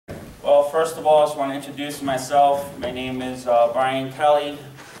first of all, I just want to introduce myself. My name is Brian Kelly,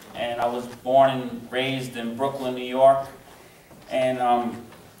 and I was born and raised in Brooklyn, New York. And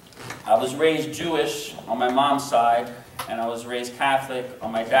I was raised Jewish on my mom's side, and I was raised Catholic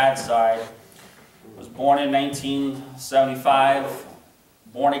on my dad's side. I was born in 1975,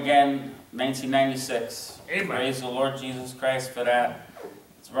 born again 1996. Amen. Praise the Lord Jesus Christ for that.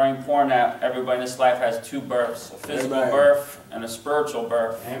 It's very important that everybody in this life has two births, a physical Amen. birth and a spiritual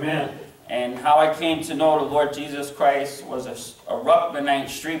birth. Amen. And how I came to know the Lord Jesus Christ was a Ruckmanite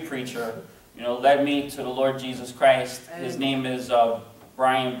street preacher, led me to the Lord Jesus Christ. His name is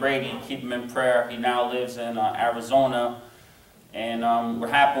Brian Brady. Keep him in prayer. He now lives in Arizona. And what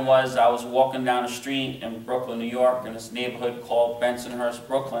happened was I was walking down the street in Brooklyn, New York, in this neighborhood called Bensonhurst,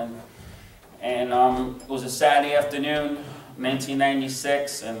 Brooklyn. And it was a Saturday afternoon,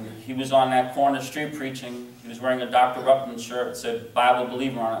 1996, and he was on that corner street preaching. He was wearing a Dr. Ruckman shirt that said Bible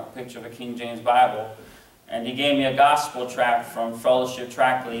Believer on it, a picture of a King James Bible. And he gave me a gospel tract from Fellowship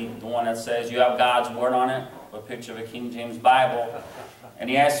Tract League, the one that says, "You have God's Word on it," a picture of a King James Bible. And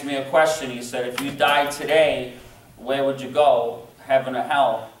he asked me a question. He said, "If you died today, where would you go, heaven or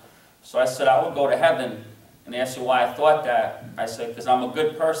hell?" So I said, "I would go to heaven." And he asked me why I thought that. I said, "Because I'm a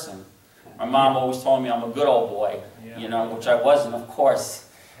good person." My mom always told me I'm a good old boy, which I wasn't, of course,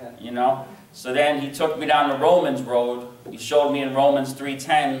 So then he took me down the Romans road. He showed me in Romans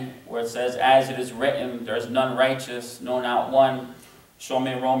 3:10, where it says, "As it is written, there is none righteous, no, not one." Showed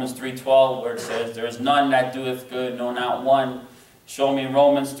me in Romans 3:12, where it says, "There is none that doeth good, no, not one." Showed me in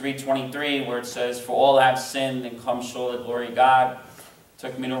Romans 3:23, where it says, "For all have sinned and come short of the glory of God."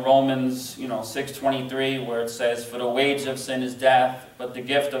 Took me to Romans, 6:23, where it says, "For the wage of sin is death, but the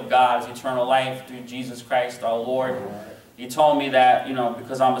gift of God is eternal life through Jesus Christ our Lord." He told me that,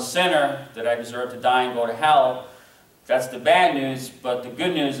 because I'm a sinner, that I deserve to die and go to hell. That's the bad news, but the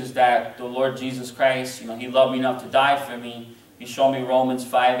good news is that the Lord Jesus Christ, He loved me enough to die for me. He showed me Romans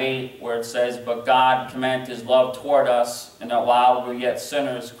 5:8, where it says, "But God commended His love toward us, and that while we were yet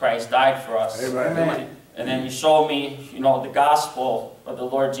sinners, Christ died for us." Amen. And then he showed me, the gospel of the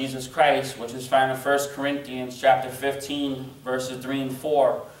Lord Jesus Christ, which is found in 1 Corinthians chapter 15, verses 3 and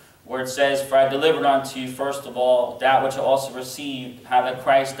 4, where it says, "For I delivered unto you first of all that which I also received, how that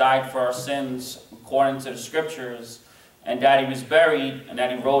Christ died for our sins according to the Scriptures, and that He was buried, and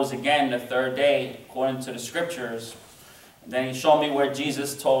that He rose again the third day according to the Scriptures." And then he showed me where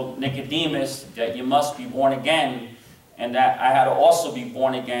Jesus told Nicodemus that you must be born again, and that I had to also be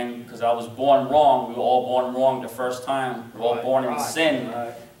born again because I was born wrong. We were all born wrong the first time. We were all born in sin.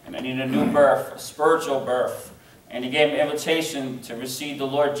 And I needed a new birth, a spiritual birth. And he gave me an invitation to receive the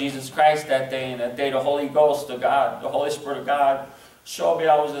Lord Jesus Christ that day. And that day the Holy Ghost of God, the Holy Spirit of God, showed me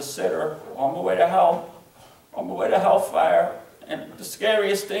I was a sinner on my way to hell, on my way to hellfire. And the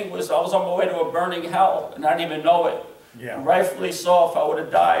scariest thing was I was on my way to a burning hell, and I didn't even know it. Yeah. And rightfully so, if I would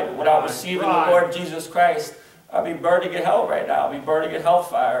have died without receiving the Lord Jesus Christ, I'd be burning in hell right now. I'd be burning in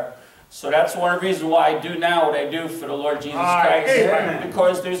hellfire. So that's one of the reasons why I do now what I do for the Lord Jesus Christ. Amen.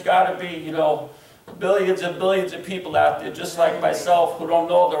 Because there's got to be, billions and billions of people out there, just like myself, who don't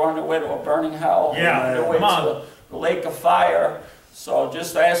know they're on their way to a burning hell. Yeah, on their way to the lake of fire. So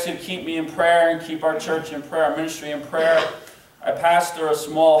just ask you to keep me in prayer and keep our church in prayer, our ministry in prayer. I pastor a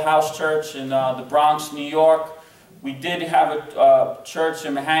small house church in the Bronx, New York. We did have a church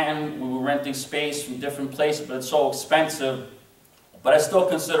in Manhattan. We were renting space from different places, but it's so expensive. But I still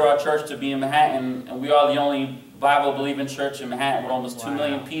consider our church to be in Manhattan, and we are the only Bible-believing church in Manhattan with almost 2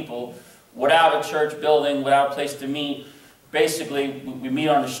 million people, without a church building, without a place to meet. Basically, we meet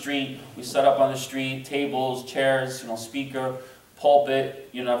on the street. We set up on the street, tables, chairs, speaker,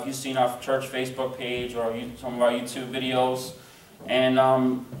 pulpit. If you've seen our church Facebook page or some of our YouTube videos. And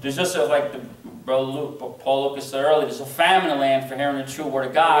there's just like Brother Paul Lucas said earlier, there's a famine in the land for hearing the true Word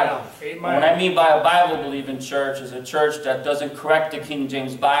of God. Yeah. And what I mean by a Bible-believing church is a church that doesn't correct the King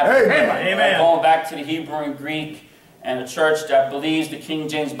James Bible. Amen. Amen. Going back to the Hebrew and Greek, and a church that believes the King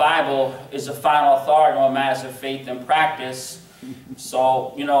James Bible is the final authority on matters of faith and practice.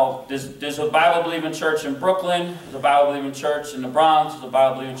 So, there's a Bible-believing church in Brooklyn, there's a Bible-believing church in the Bronx, there's a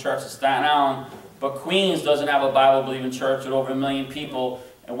Bible-believing church in Staten Island, but Queens doesn't have a Bible-believing church with over 1 million people.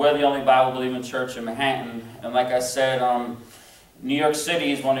 And we're the only Bible-believing church in Manhattan. And like I said, New York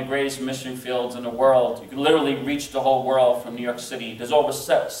City is one of the greatest mission fields in the world. You can literally reach the whole world from New York City. There's over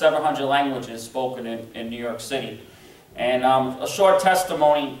 700 languages spoken in New York City. And a short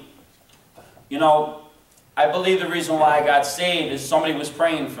testimony, I believe the reason why I got saved is somebody was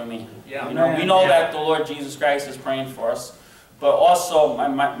praying for me. Yeah. We know that the Lord Jesus Christ is praying for us. But also,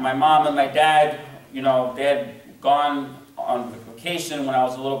 my mom and my dad, they had gone on vacation when I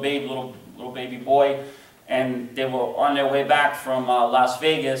was a little baby boy, and they were on their way back from Las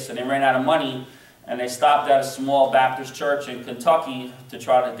Vegas, and they ran out of money, and they stopped at a small Baptist church in Kentucky to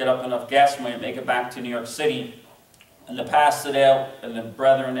try to get up enough gas money to make it back to New York City. And the pastor there and the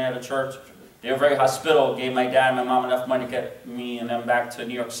brethren there, the church, they were very hospitable, gave my dad and my mom enough money to get me and them back to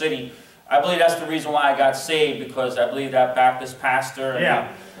New York City. I believe that's the reason why I got saved, because I believe that Baptist pastor and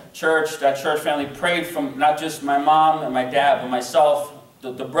that church family prayed from not just my mom and my dad, but myself.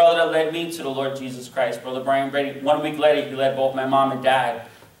 The brother that led me to the Lord Jesus Christ, Brother Brian Brady, 1 week later, he led both my mom and dad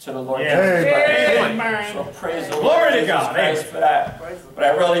to the Lord Jesus Christ. So praise the Lord Jesus Christ for that. But I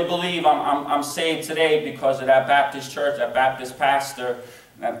really believe I'm saved today because of that Baptist church, that Baptist pastor,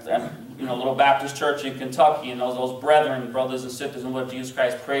 and you know, little Baptist church in Kentucky, and those brethren, brothers and sisters in the Lord Jesus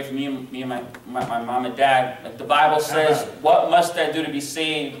Christ, prayed for me and my mom and dad. Like the Bible says, what must I do to be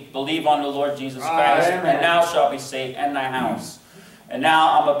saved? Believe on the Lord Jesus Christ, and thou shalt be saved, and thy house. And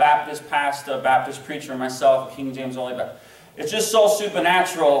now I'm a Baptist pastor, a Baptist preacher myself, King James only. But it's just so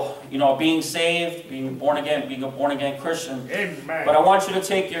supernatural, you know, being saved, being born again, being a born again Christian. Amen. But I want you to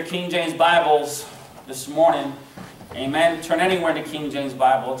take your King James Bibles this morning. Amen. Turn anywhere in the King James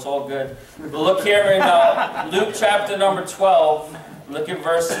Bible. It's all good. But look here in Luke chapter number 12. Look at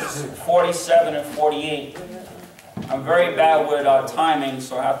verses 47 and 48. I'm very bad with timing,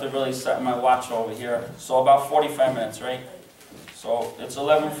 so I have to really set my watch over here. So about 45 minutes, right? So it's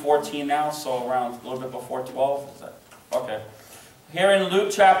 11:14 now, so around a little bit before 12. Is that okay? Here in Luke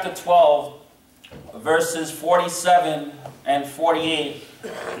chapter 12, verses 47 and 48,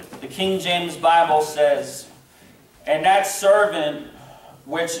 the King James Bible says, "And that servant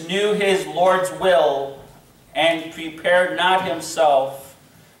which knew his Lord's will, and prepared not himself,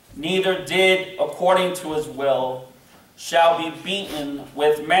 neither did according to his will, shall be beaten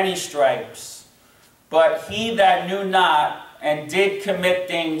with many stripes. But he that knew not, and did commit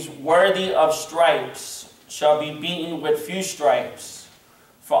things worthy of stripes, shall be beaten with few stripes.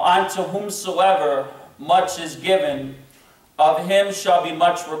 For unto whomsoever much is given, of him shall be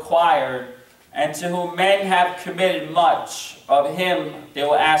much required. And to whom men have committed much, of him they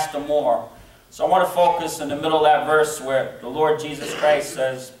will ask the more." So I want to focus in the middle of that verse where the Lord Jesus Christ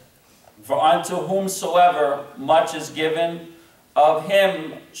says, "For unto whomsoever much is given, of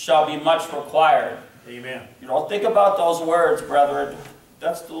him shall be much required." Amen. You know, think about those words, brethren.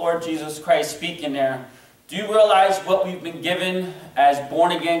 That's the Lord Jesus Christ speaking there. Do you realize what we've been given as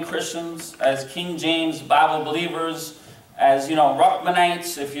born-again Christians, as King James Bible believers, as, you know,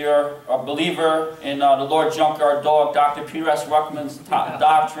 Ruckmanites, if you're a believer in the Lord Junkyard Dog, Dr. Peter S. Ruckman's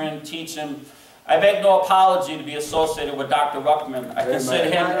doctrine, teaching. I beg no apology to be associated with Dr. Ruckman. I consider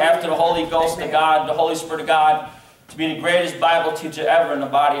him, after the Holy Ghost of God, the Holy Spirit of God, to be the greatest Bible teacher ever in the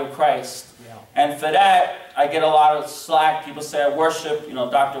body of Christ. And for that, I get a lot of slack. People say I worship, you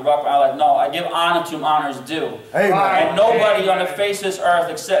know, Dr. Ruckman. I'm like, no, I give honor to whom honor is due. Amen. And nobody on the face of this earth,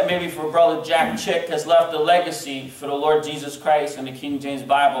 except maybe for Brother Jack Chick, has left a legacy for the Lord Jesus Christ and the King James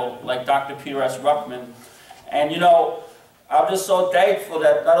Bible like Dr. Peter S. Ruckman. And, you know, I'm just so thankful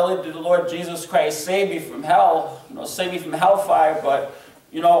that not only did the Lord Jesus Christ save me from hell, you know, save me from hellfire, but,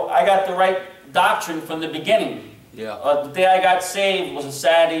 you know, I got the right doctrine from the beginning. Yeah. The day I got saved was a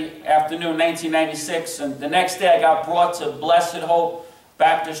Saturday afternoon, 1996, and the next day I got brought to Blessed Hope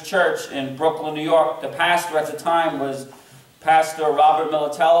Baptist Church in Brooklyn, New York. The pastor at the time was Pastor Robert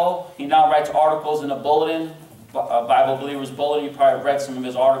Militello. He now writes articles in the Bulletin, Bible Believers Bulletin. You probably read some of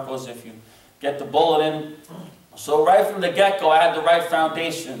his articles if you get the Bulletin. So right from the get-go, I had the right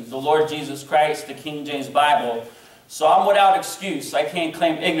foundation, the Lord Jesus Christ, the King James Bible. So I'm without excuse. I can't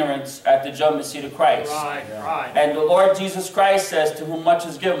claim ignorance at the judgment seat of Christ. Right, right. And the Lord Jesus Christ says, "To whom much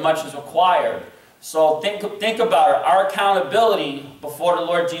is given, much is required." So think about it. Our accountability before the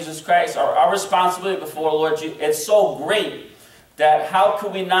Lord Jesus Christ, our responsibility before the Lord Jesus, it's so great that how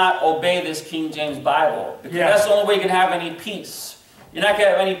could we not obey this King James Bible? Because that's the only way you can have any peace. You're not going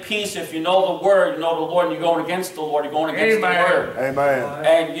to have any peace if you know the Word, you know the Lord, and you're going against the Lord, you're going against the Word. Amen.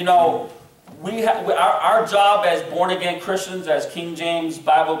 And you know, our job as born-again Christians, as King James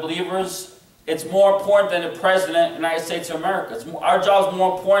Bible believers, it's more important than the President of the United States of America. Our job is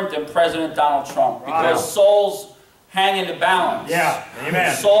more important than President Donald Trump, because souls hang in the balance. Yeah,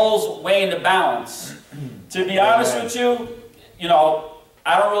 amen. Souls weigh in the balance. To be honest with you, you know,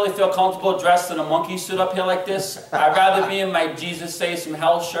 I don't really feel comfortable dressed in a monkey suit up here like this. I'd rather be in my Jesus Saves from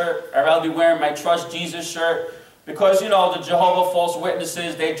Hell shirt. I'd rather be wearing my Trust Jesus shirt. Because, you know, the Jehovah False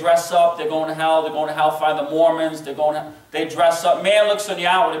Witnesses, they dress up, they're going to hell, they're going to hellfire. The Mormons, they dress up. Man looks on the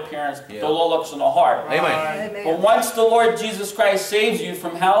outward appearance, the Lord looks on the heart. Amen. But once the Lord Jesus Christ saves you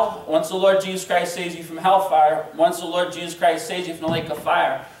from hell, once the Lord Jesus Christ saves you from hellfire, once the Lord Jesus Christ saves you from the lake of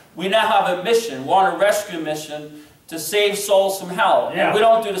fire, we now have a mission. We're on a rescue mission to save souls from hell. And we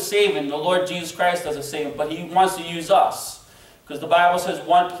don't do the saving. The Lord Jesus Christ does the saving, but He wants to use us. Because the Bible says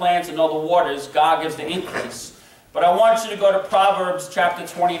one plants, another waters, God gives the increase. But I want you to go to Proverbs chapter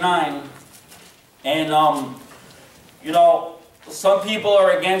 29. And, you know, some people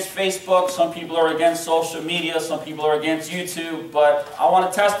are against Facebook, some people are against social media, some people are against YouTube. But I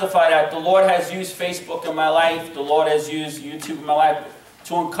want to testify that the Lord has used Facebook in my life, the Lord has used YouTube in my life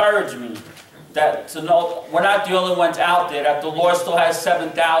to encourage me. That to know we're not the only ones out there, that the Lord still has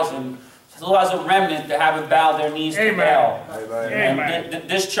 7,000, still has a remnant that haven't bowed their knees to Baal. And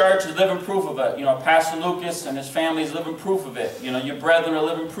this church is living proof of it. You know, Pastor Lucas and his family is living proof of it. You know, your brethren are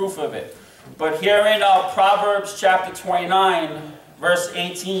living proof of it. But here in Proverbs chapter 29, verse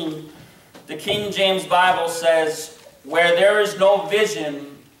 18, the King James Bible says, "Where there is no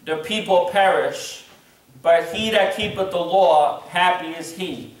vision, the people perish, but he that keepeth the law, happy is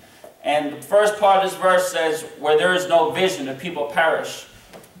he." And the first part of this verse says, "Where there is no vision, the people perish."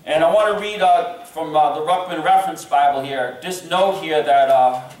 And I want to read from the Ruckman Reference Bible here. This note here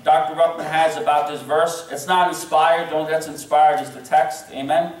that Dr. Ruckman has about this verse. It's not inspired. The only that's inspired is the text.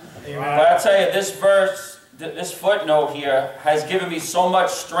 Amen? Amen. But I tell you, this verse, this footnote here, has given me so much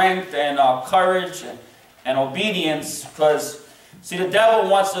strength and courage and obedience. Because, see, the devil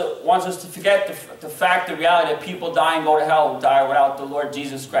wants us to forget the fact, the reality that people die and go to hell who die without the Lord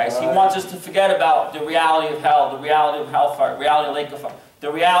Jesus Christ. He wants us to forget about the reality of hell, the reality of hellfire, the reality of lake of fire,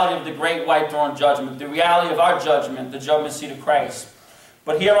 the reality of the great white throne judgment, the reality of our judgment, the judgment seat of Christ.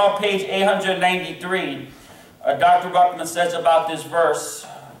 But here on page 893, Dr. Ruckman says about this verse,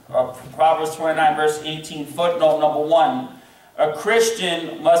 Proverbs 29, verse 18, footnote number 1, "A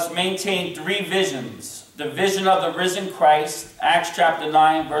Christian must maintain 3 visions. The vision of the risen Christ, Acts chapter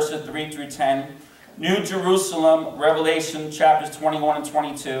 9, verses 3 through 10, New Jerusalem, Revelation chapters 21 and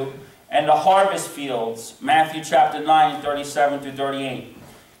 22, and the harvest fields, Matthew chapter 9, 37 through 38.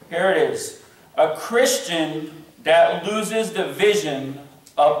 Here it is. A Christian that loses the vision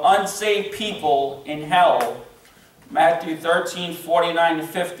of unsaved people in hell, Matthew 13, 49 to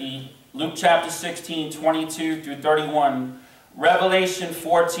 50, Luke chapter 16, 22 through 31, Revelation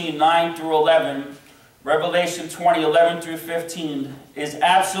 14, 9 through 11, Revelation 20, 11 through 15, is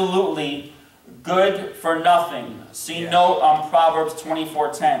absolutely good for nothing. See note on Proverbs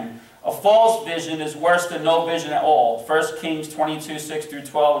 24:10. A false vision is worse than no vision at all. 1 Kings 22, 6 through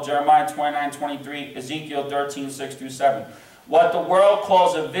 12, Jeremiah 29, 23, Ezekiel 13, 6 through 7. What the world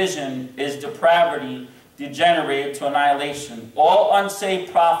calls a vision is depravity degenerated to annihilation. All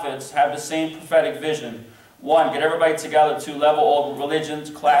unsaved prophets have the same prophetic vision. 1, get everybody together. 2, level all religions,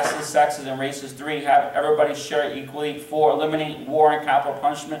 classes, sexes, and races. 3, have everybody share equally. 4, eliminate war and capital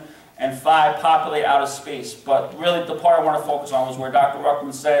punishment. And 5, populate outer space. But really the part I want to focus on was where Dr.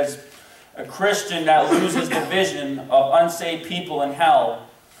 Ruckman says, a Christian that loses the vision of unsaved people in hell,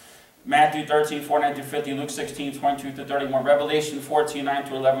 Matthew 13, 49 through 50, Luke 16, 22 to 31, Revelation 14, 9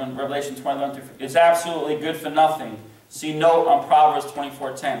 through 11, Revelation 21 through 50, is absolutely good for nothing. See note on Proverbs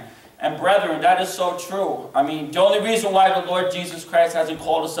 24:10. And brethren, that is so true. I mean, the only reason why the Lord Jesus Christ hasn't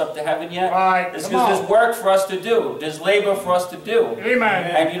called us up to heaven yet is because there's work for us to do. There's labor for us to do. Amen.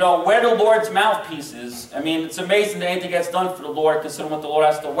 And you know, we're the Lord's mouthpieces. I mean, it's amazing that anything gets done for the Lord considering what the Lord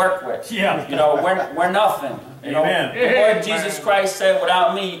has to work with. Yeah. You know, we're nothing. You know, the Lord Jesus Christ said,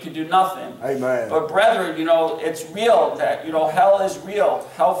 without me, you can do nothing. Amen. But brethren, you know, it's real that, you know, hell is real.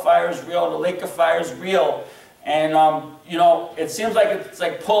 Hellfire is real. The lake of fire is real. And, you know, it seems like it's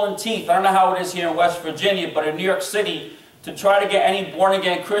like pulling teeth. I don't know how it is here in West Virginia, but in New York City, to try to get any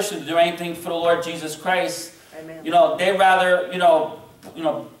born-again Christian to do anything for the Lord Jesus Christ, you know, they'd rather,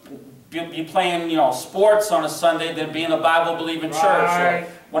 be playing, sports on a Sunday than be in a Bible-believing church. Or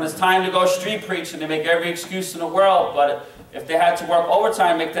when it's time to go street preaching, they make every excuse in the world. But if they had to work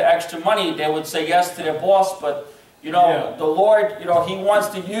overtime, make the extra money, they would say yes to their boss. But, the Lord, He wants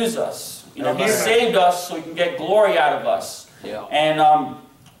to use us. He saved us so He can get glory out of us. Yeah. And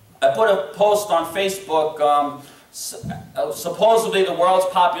I put a post on Facebook. Supposedly the world's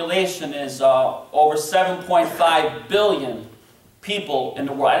population is over 7.5 billion people in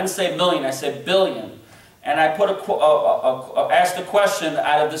the world. I didn't say million, I said billion. And I put asked a question,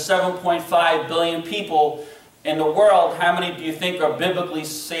 out of the 7.5 billion people in the world, how many do you think are biblically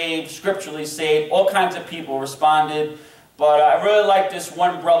saved, scripturally saved? All kinds of people responded. But I really like this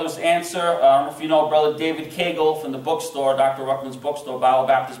one brother's answer. I don't know if you know Brother David Cagle from the bookstore, Dr. Ruckman's bookstore, Bible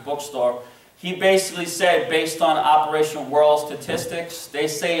Baptist bookstore. He basically said, based on Operation World statistics, they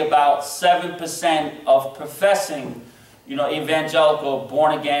say about 7% of professing, evangelical,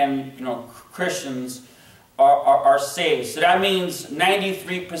 born-again, Christians are saved. So that means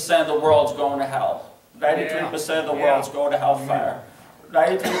 93% of the world's going to hell. 93% of the world's going to hellfire.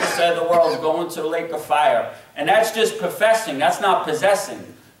 93% of the world's going to the lake of fire. And that's just professing. That's not possessing.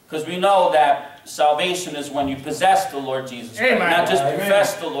 Because we know that salvation is when you possess the Lord Jesus Christ, not just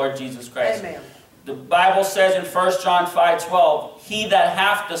profess the Lord Jesus Christ. Amen. The Bible says in 1 John 5:12, he that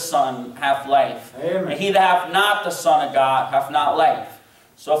hath the Son hath life, and he that hath not the Son of God hath not life.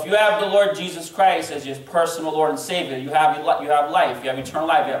 So if you have the Lord Jesus Christ as your personal Lord and Savior, you have life, you have eternal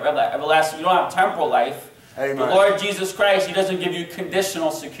life, you have everlasting. You don't have temporal life. Amen. The Lord Jesus Christ, He doesn't give you conditional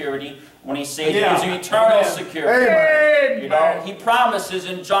security when He saves you. He gives you eternal security. Amen. He promises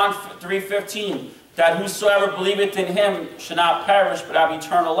in John 3:15 that whosoever believeth in Him should not perish but have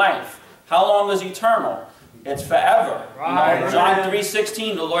eternal life. How long is eternal? It's forever. John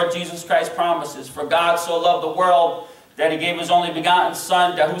 3:16, the Lord Jesus Christ promises, for God so loved the world that He gave His only begotten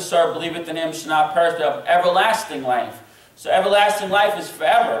Son, that whosoever believeth in Him should not perish but have everlasting life. So everlasting life is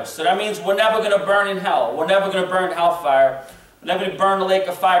forever. So that means we're never going to burn in hell. We're never going to burn in hellfire. We're never going to burn in the lake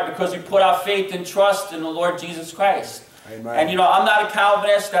of fire because we put our faith and trust in the Lord Jesus Christ. Amen. And I'm not a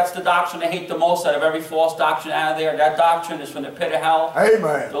Calvinist. That's the doctrine I hate the most out of every false doctrine out of there. That doctrine is from the pit of hell.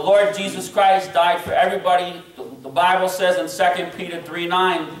 Amen. The Lord Jesus Christ died for everybody. The Bible says in 2 Peter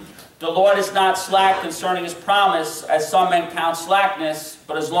 3:9, the Lord is not slack concerning His promise, as some men count slackness,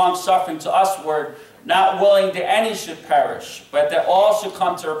 but is long-suffering to usward, not willing that any should perish, but that all should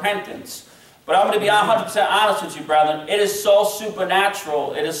come to repentance. But I'm going to be 100% honest with you, brethren. It is so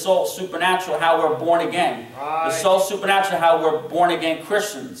supernatural. It is so supernatural how we're born again. It's so supernatural how we're born again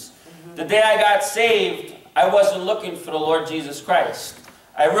Christians. The day I got saved, I wasn't looking for the Lord Jesus Christ.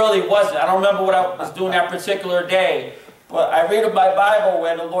 I really wasn't. I don't remember what I was doing that particular day. But I read in my Bible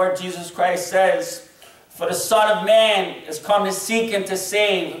where the Lord Jesus Christ says, for the Son of Man is come to seek and to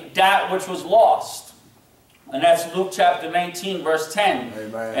save that which was lost. And that's Luke chapter 19, verse 10.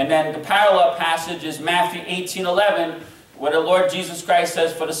 Amen. And then the parallel passage is Matthew 18:11, where the Lord Jesus Christ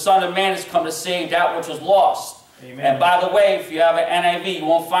says, for the Son of Man has come to save that which was lost. Amen. And by the way, if you have an NIV, you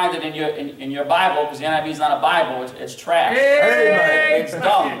won't find it in your Bible, because the NIV is not a Bible, it's trash. Amen. It's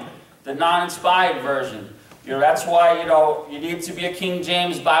dumb. The non-inspired version. That's why, you need to be a King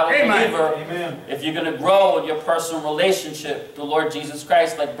James Bible believer. Amen. If you're going to grow in your personal relationship with the Lord Jesus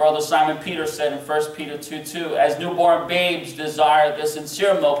Christ, like Brother Simon Peter said in 1 Peter 2:2, as newborn babes desire the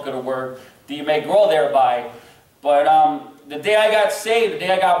sincere milk of the Word, that you may grow thereby. But the day I got saved, the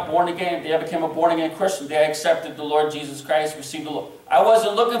day I got born again, the day I became a born-again Christian, the day I accepted the Lord Jesus Christ, received the Lord, I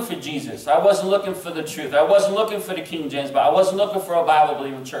wasn't looking for Jesus. I wasn't looking for the truth. I wasn't looking for the King James Bible. I wasn't looking for a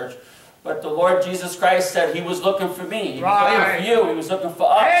Bible-believing church. But the Lord Jesus Christ said He was looking for me. He was looking for you. He was looking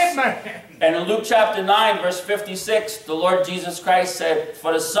for us. Amen. And in Luke chapter 9, verse 56, the Lord Jesus Christ said,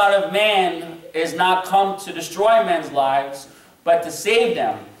 for the Son of Man is not come to destroy men's lives, but to save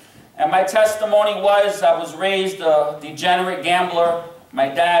them. And my testimony was, I was raised a degenerate gambler. My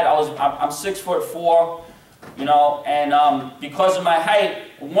dad, I'm 6'4", and because of my height,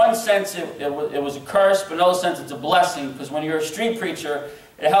 in one sense it was a curse, but in another sense it's a blessing, because when you're a street preacher,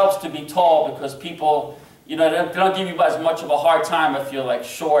 it helps to be tall, because people, they don't give you as much of a hard time if you're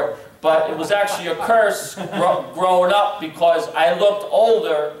short. But it was actually a curse growing up, because I looked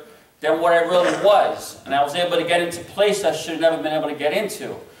older than what I really was. And I was able to get into places I should have never been able to get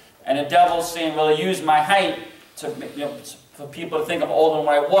into. And the devil's saying, well, he used my height for people to think I'm older than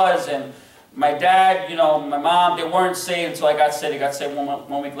what I was. And my dad, my mom, they weren't saved until I got saved. They got saved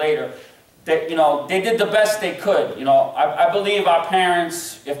one week later. They did the best they could. I believe our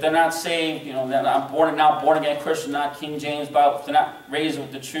parents, if they're not saved, they're not born again Christian, not King James Bible, if they're not raised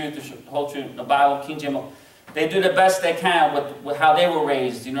with the truth, the whole truth, the Bible, King James, they do the best they can with how they were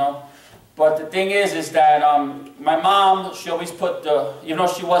raised, But the thing is that my mom, she always put even though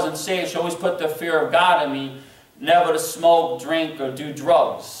she wasn't saved, she always put the fear of God in me, never to smoke, drink, or do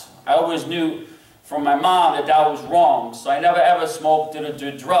drugs. I always knew from my mom that was wrong, so I never ever smoked or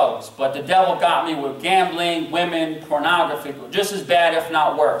did drugs. But the devil got me with gambling, women, pornography, just as bad, if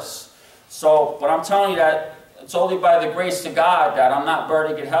not worse. So, but I'm telling you that it's only by the grace of God that I'm not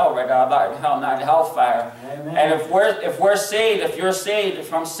burning in hell right now. I'm not in hell, I'm not in hellfire. Amen. And if we're saved, if you're saved,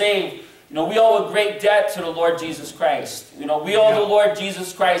 if I'm saved, we owe a great debt to the Lord Jesus Christ. We owe the Lord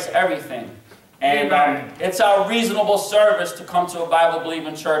Jesus Christ everything. And it's our reasonable service to come to a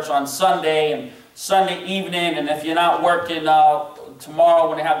Bible-believing church on Sunday and Sunday evening, and if you're not working tomorrow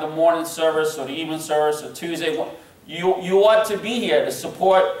when they have the morning service or the evening service or Tuesday, you ought to be here to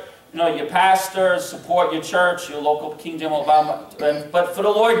support, you know, your pastor, support your church, your local King James Bible, but for the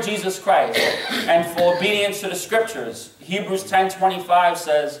Lord Jesus Christ and for obedience to the Scriptures. Hebrews 10:25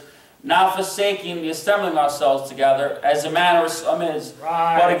 says, "Not forsaking the assembling ourselves together, as the manner of some is,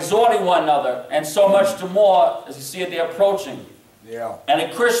 but exhorting one another, and so much the more as you see it they're approaching." Yeah. And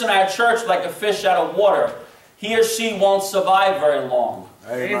a Christian at church, like a fish out of water, he or she won't survive very long.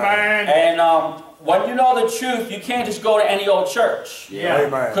 Amen. And when you know the truth, you can't just go to any old church. Yeah.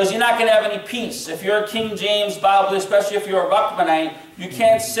 Because you're not going to have any peace. If you're a King James Bible, especially if you're a Ruckmanite, you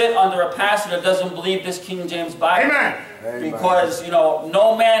can't sit under a pastor that doesn't believe this King James Bible. Amen. Because, you know,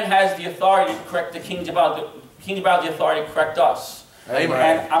 no man has the authority to correct the King James Bible. The King James Bible has the authority to correct us.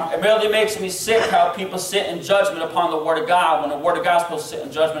 Amen. And it really makes me sick how people sit in judgment upon the Word of God when the Word of God is supposed to sit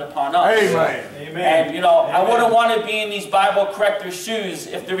in judgment upon us. Amen. And, you know, I wouldn't want to be in these Bible correctors' shoes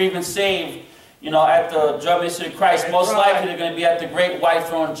if they're even saved, you know, at the judgment seat of Christ. Most likely they're going to be at the great white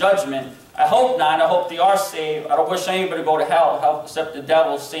throne judgment. I hope not. I hope they are saved. I don't wish anybody to go to hell except the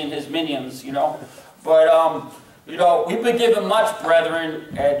devil, Satan, his minions, you know. But, you know, we've been given much,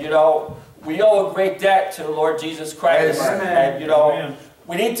 brethren, and, you know, we owe a great debt to the Lord Jesus Christ. Amen. And, you know,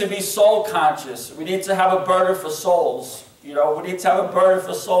 we need to be soul conscious. We need to have a burden for souls. You know, we need to have a burden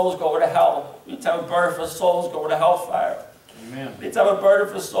for souls going to hell. We need to have a burden for souls going to hellfire. Amen. We need to have a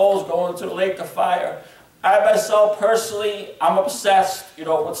burden for souls going to the lake of fire. I myself, personally, I'm obsessed, you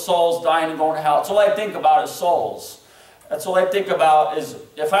know, with souls dying and going to hell. That's all I think about is souls. That's all I think about is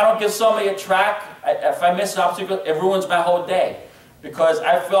if I don't give somebody a track, if I miss an opportunity, it ruins my whole day. Because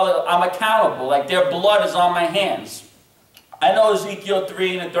I feel that I'm accountable, like their blood is on my hands. I know Ezekiel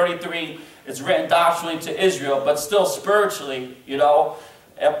 3:33, it's written doctrinally to Israel, but still spiritually, you know.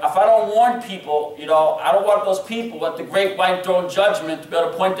 If I don't warn people, you know, I don't want those people at the great white throne judgment to be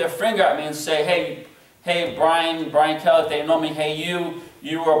able to point their finger at me and say, hey, Brian Kelly, they know me, hey,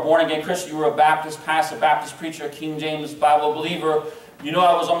 you were a born-again Christian, you were a Baptist pastor, Baptist preacher, a King James Bible believer, you know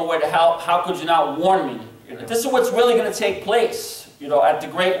I was on my way to hell, how could you not warn me? You know, this is what's really going to take place, you know, at the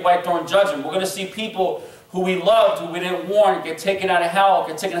great white throne judgment. We're going to see people who we loved, who we didn't warn, get taken out of hell,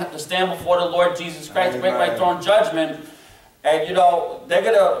 get taken to stand before the Lord Jesus Christ, great white throne judgment. And, you know, they're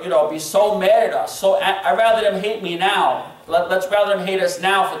going to, you know, be so mad at us. So I'd rather them hate me now. Let's rather them hate us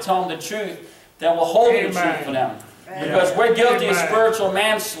now for telling the truth than we'll hold the truth for them. Because we're guilty of spiritual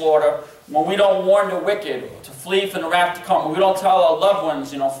manslaughter when we don't warn the wicked to flee from the wrath to come. When we don't tell our loved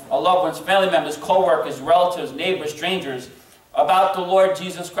ones, you know, our loved ones, family members, co-workers, relatives, neighbors, strangers, about the Lord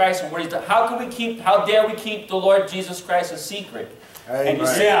Jesus Christ and what He's done. How dare we keep the Lord Jesus Christ a secret? Amen. And you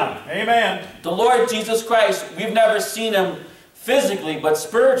see, Amen. the Lord Jesus Christ, we've never seen Him physically, but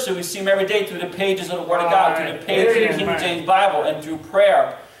spiritually we see Him every day through the pages of the Word of God, through the pages of the King James Bible, and through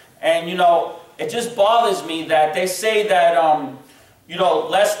prayer. And, you know, it just bothers me that they say that, you know,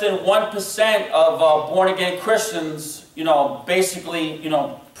 less than 1% of born-again Christians, you know, basically, you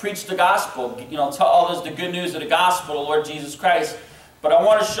know, preach the gospel, you know, tell others the good news of the gospel, the Lord Jesus Christ. But I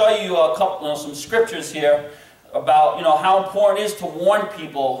want to show you a couple, you know, some scriptures here about, you know, how important it is to warn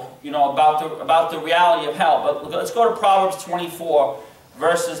people, you know, about the reality of hell. But let's go to Proverbs 24,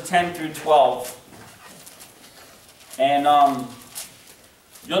 verses 10 through 12. And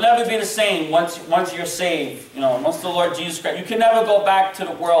you'll never be the same once you're saved, you know, once the Lord Jesus Christ. You can never go back to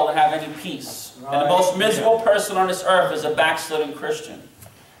the world and have any peace. And the most miserable person on this earth is a backslidden Christian,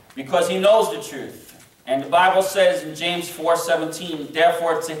 because he knows the truth. And the Bible says in James 4:17,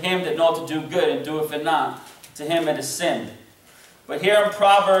 therefore to him that knoweth to do good and doeth it not, to him it is sin. But here in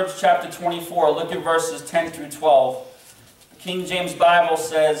Proverbs chapter 24, look at verses 10 through 12. The King James Bible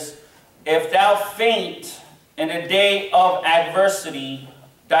says, if thou faint in the day of adversity,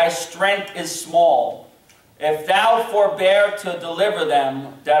 thy strength is small. If thou forbear to deliver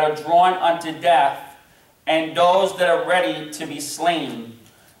them that are drawn unto death, and those that are ready to be slain.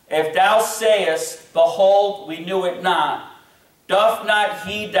 If thou sayest, behold, we knew it not, doth not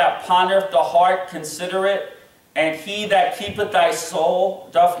he that pondereth the heart consider it? And he that keepeth thy soul,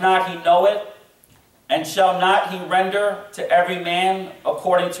 doth not he know it? And shall not he render to every man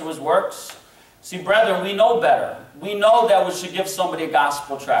according to his works? See, brethren, we know better. We know that we should give somebody a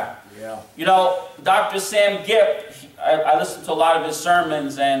gospel tract. Yeah. You know, Dr. Sam Gipp, I listened to a lot of his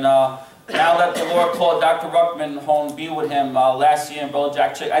sermons, and now that the Lord called Dr. Ruckman home and be with him last year in Brother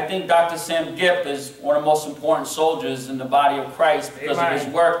Jack Chick, I think Dr. Sam Gipp is one of the most important soldiers in the body of Christ because of his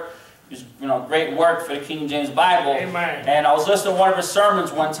work, his great work for the King James Bible. Amen. And I was listening to one of his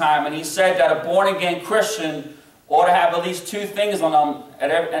sermons one time, and he said that a born-again Christian ought to have at least 2 things on them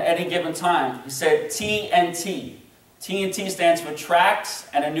at any given time. He said TNT. TNT stands for Tracts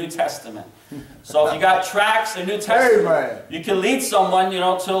and a New Testament. So if you got tracts and New Testament, Amen. you can lead someone, you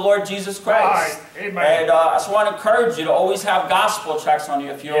know, to the Lord Jesus Christ. Right. Amen. And I just want to encourage you to always have gospel tracts on you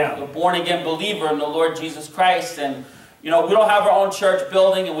if you're a born-again believer in the Lord Jesus Christ. And, you know, we don't have our own church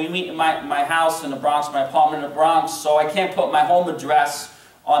building, and we meet in my house in the Bronx, my apartment in the Bronx, so I can't put my home address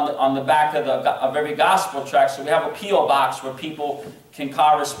on the back of every gospel tract. So we have a P.O. box where people can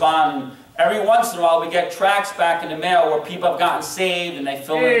correspond. Every once in a while, we get tracts back in the mail where people have gotten saved, and they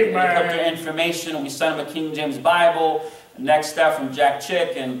fill in, they put their information, and we send them a King James Bible. Next step from Jack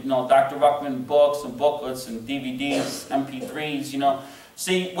Chick, and, you know, Dr. Ruckman books and booklets and DVDs, MP3s, you know.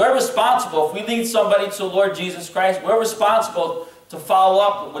 See, we're responsible. If we lead somebody to the Lord Jesus Christ, we're responsible to follow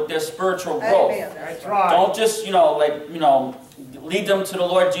up with their spiritual growth. That's right. Don't just, you know, like, you know, lead them to the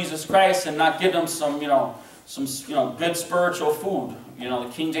Lord Jesus Christ and not give them some good spiritual food. You know,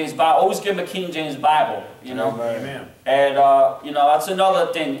 the King James Bible. Always give them a King James Bible, you know. Amen. And, you know, that's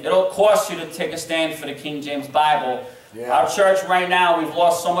another thing. It'll cost you to take a stand for the King James Bible. Yeah. Our church right now, we've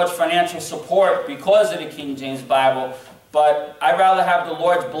lost so much financial support because of the King James Bible. But I'd rather have the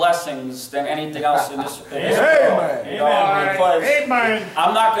Lord's blessings than anything else in this world. Amen. You know, because Amen.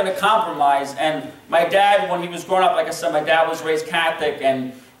 I'm not going to compromise. And my dad, when he was growing up, like I said, my dad was raised Catholic.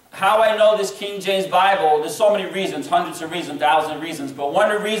 And how I know this King James Bible, there's so many reasons, hundreds of reasons, thousands of reasons. But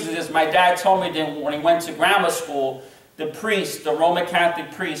one of the reasons is my dad told me that when he went to grammar school, the priest, the Roman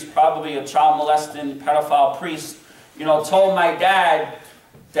Catholic priest, probably a child molesting, pedophile priest, you know, told my dad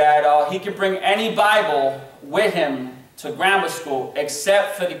that he could bring any Bible with him to grammar school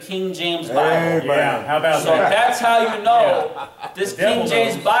except for the King James Bible. Amen. Yeah, how about So that? that's how you know this King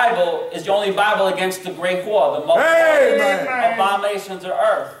James Bible is the only Bible against the great whore, the most abominations of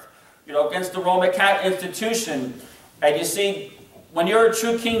earth. You know, against the Roman Catholic institution. And you see, when you're a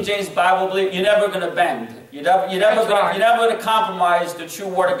true King James Bible believer, you're never going to bend. You're never going to compromise the true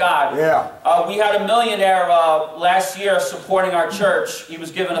Word of God. Yeah. We had a millionaire last year supporting our church. He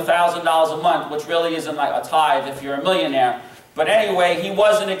was given $1,000 a month, which really isn't like a tithe if you're a millionaire. But anyway, he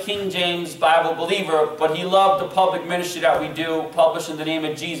wasn't a King James Bible believer, but he loved the public ministry that we do, publishing the name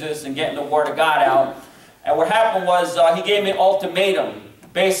of Jesus and getting the Word of God out. And what happened was he gave me an ultimatum.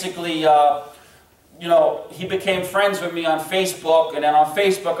 Basically, you know, he became friends with me on Facebook, and then on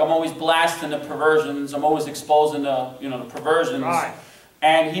Facebook I'm always blasting the perversions. I'm always exposing the, you know, the perversions. Right.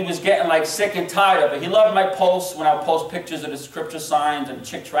 And he was getting like sick and tired of it. He loved my posts when I would post pictures of the scripture signs and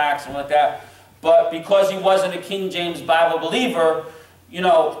chick tracts and like that. But because he wasn't a King James Bible believer, you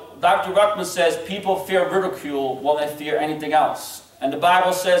know, Dr. Ruckman says people fear ridicule while they fear anything else. And the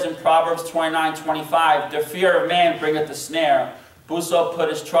Bible says in Proverbs 29:25, the fear of man bringeth a snare. Whoso put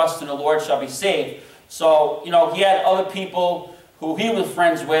his trust in the Lord shall be saved. So, you know, he had other people who he was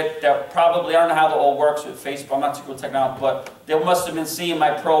friends with that probably, I don't know how it all works with Facebook, I'm not too good with technology, but they must have been seeing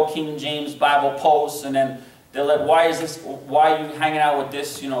my pro-King James Bible posts, and then they're like, why are you hanging out with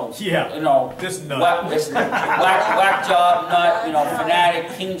this, you know, this nut. whack job nut, you know, fanatic,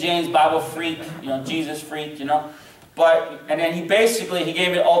 King James Bible freak, you know, Jesus freak, you know. But, and then he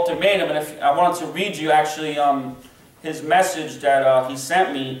gave me an ultimatum, and if I wanted to read you actually his message that he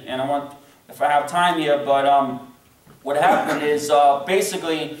sent me, and I want, if I have time here, but what happened is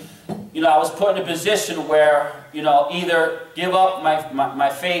basically, you know, I was put in a position where, you know, either give up my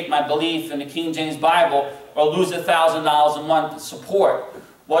faith, my belief in the King James Bible, or lose $1,000 a month support.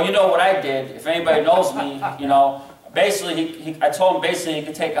 Well, you know what I did. If anybody knows me, you know, basically, I told him basically he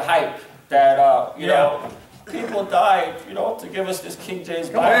could take a hike. That, you know, people died, you know, to give us this King James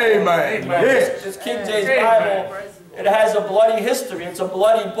Bible. Amen. This King James Bible, it has a bloody history. It's a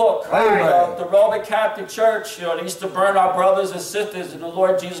bloody book. The Roman Catholic Church, you know, they used to burn our brothers and sisters in the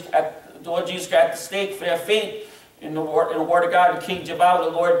Lord Jesus at the stake for their faith in the Word of God, the King James Bible,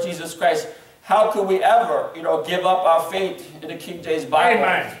 the Lord Jesus Christ. How could we ever, you know, give up our faith in the King James Bible?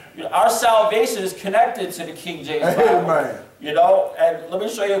 Amen. You know, our salvation is connected to the King James Bible. Amen. You know, and let me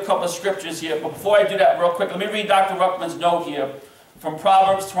show you a couple of scriptures here. But before I do that real quick, let me read Dr. Ruckman's note here from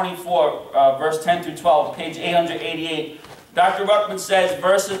Proverbs 24, verse 10 through 12, page 888. Dr. Ruckman says,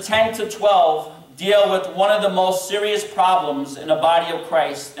 verses 10 to 12 deal with one of the most serious problems in the body of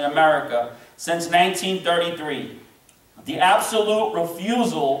Christ in America since 1933. The absolute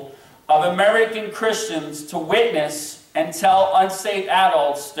refusal of American Christians to witness and tell unsaved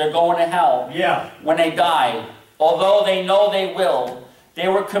adults they're going to hell when they die. Although they know they will, they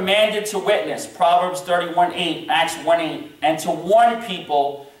were commanded to witness, Proverbs 31:8, Acts 1:8, and to warn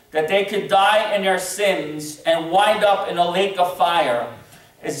people that they could die in their sins and wind up in a lake of fire.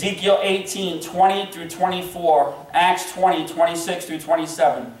 Ezekiel 18, 20 through 24, Acts 20, 26 through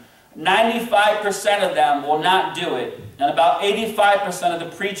 27. 95% of them will not do it, and about 85% of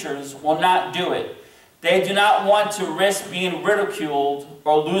the preachers will not do it. They do not want to risk being ridiculed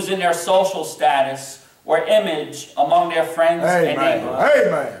or losing their social status or image among their friends and neighbors.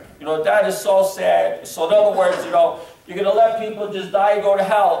 Amen. You know, that is so sad. So in other words, you know, you're going to let people just die and go to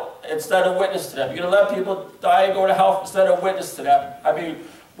hell instead of witness to them. You're going to let people die and go to hell instead of witness to them. I mean,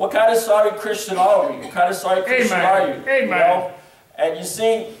 what kind of sorry Christian are we? What kind of sorry Christian are you? Amen. You know? And you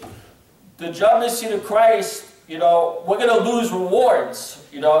see, the judgment seat of Christ, you know, we're going to lose rewards,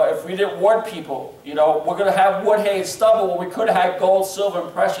 you know, if we didn't reward people. You know, we're going to have wood, hay, and stubble where we could have had gold, silver,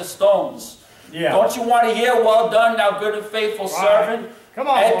 and precious stones. Yeah. Don't you want to hear, well done, thou good and faithful servant? Come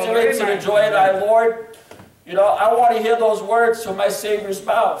on, enter into the joy of thy Lord. You know, I want to hear those words from my Savior's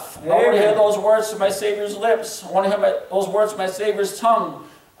mouth. I want to hear those words from my Savior's lips. I want to hear those words from my Savior's tongue.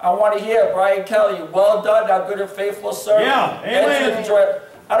 I want to hear Brian Kelly, well done, thou good and faithful servant. Yeah, amen. Enter the joy.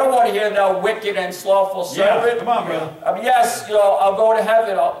 I don't want to hear thou wicked and slothful servant. Yeah, come on, brother. I mean, yes, you know, I'll go to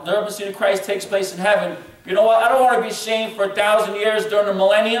heaven. The judgment seat of Christ takes place in heaven. You know what? I don't want to be shamed for 1,000 years during the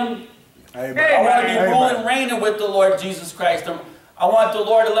millennium. Amen. I want to be ruling and reigning with the Lord Jesus Christ. I want the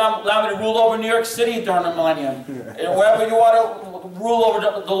Lord to allow me to rule over New York City during the millennium. And wherever you want to rule over,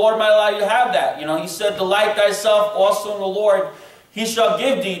 the Lord might allow you to have that. You know, he said, delight thyself also in the Lord. He shall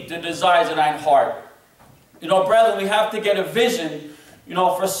give thee the desires of thine heart. You know, brethren, we have to get a vision, you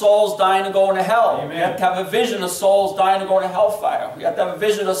know, for souls dying and going to hell. Amen. We have to have a vision of souls dying and going to hellfire. We have to have a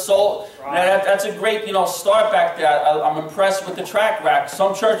vision of souls. Right. That's a great, you know, start back there. I'm impressed with the track rack.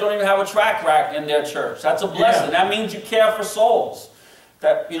 Some churches don't even have a track rack in their church. That's a blessing. Yeah. That means you care for souls.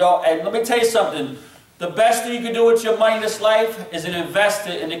 That, you know, and let me tell you something. The best thing you can do with your money in this life is to invest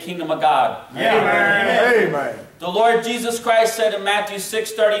it in the kingdom of God. Yeah. Amen. Amen. The Lord Jesus Christ said in Matthew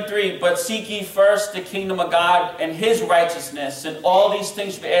 6:33, but seek ye first the kingdom of God and his righteousness, and all these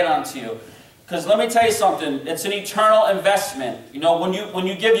things shall be added unto you. Because let me tell you something, it's an eternal investment. You know, when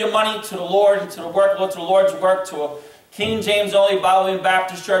you give your money to the Lord, to the Lord's work, to a King James only Bible and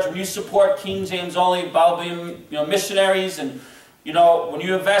Baptist church, when you support King James only Bible, you know, missionaries, and you know, when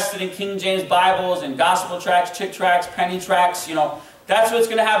you invested in King James Bibles and gospel tracts, chick tracts, penny tracts, you know, that's what's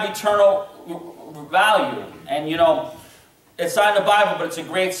going to have eternal value. And you know, it's not in the Bible, but it's a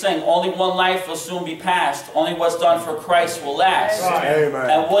great saying. Only one life will soon be passed. Only what's done for Christ will last. Amen.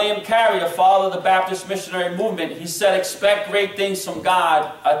 And William Carey, the father of the Baptist missionary movement, he said, expect great things from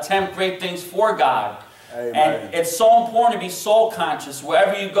God, attempt great things for God. Amen. And it's so important to be soul conscious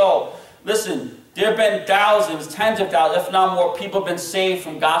wherever you go. Listen, there have been thousands, tens of thousands, if not more, people have been saved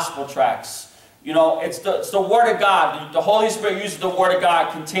from gospel tracts. You know, it's the Word of God. The Holy Spirit uses the Word of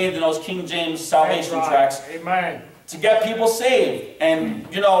God contained in those King James salvation tracts. Amen. To get people saved. And,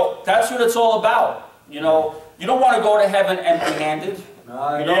 you know, that's what it's all about. You know, you don't want to go to heaven empty-handed. You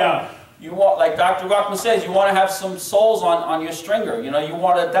know, you want, like Dr. Ruckman says, you want to have some souls on your stringer. You know, you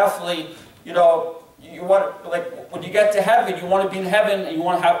want to definitely, you know, you want, like, when you get to heaven, you want to be in heaven, and you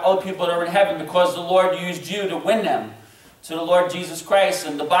want to have other people that are in heaven because the Lord used you to win them to the Lord Jesus Christ.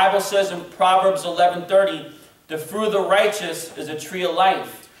 And the Bible says in Proverbs 11:30, the fruit of the righteous is a tree of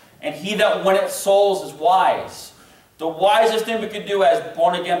life, and he that winneth souls is wise. The wisest thing we could do as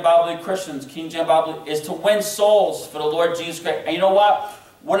born-again Bible Christians, King James Bible, is to win souls for the Lord Jesus Christ. And you know what?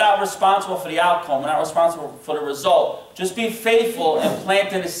 We're not responsible for the outcome. We're not responsible for the result. Just be faithful in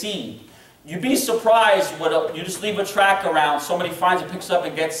planting a seed. You'd be surprised when you just leave a tract around, somebody finds it, picks it up,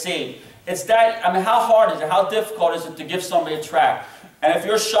 and gets saved. It's that, I mean, how hard is it? How difficult is it to give somebody a tract? And if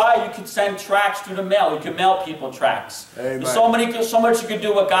you're shy, you can send tracts through the mail. You can mail people tracts. Amen. There's so much you can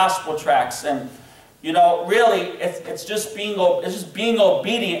do with gospel tracts. And, you know, really, it's just being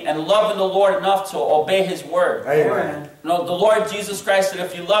obedient and loving the Lord enough to obey His word. Amen. You know, the Lord Jesus Christ said,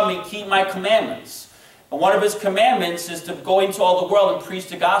 if you love me, keep my commandments. And one of his commandments is to go into all the world and preach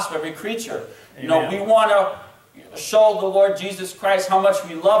the gospel to every creature. Amen. You know, we want to show the Lord Jesus Christ how much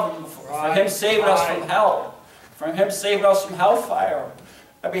we love him for him saving us from hell, for him saving us from hellfire.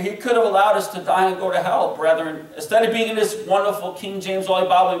 I mean, he could have allowed us to die and go to hell, brethren. Instead of being in this wonderful King James Only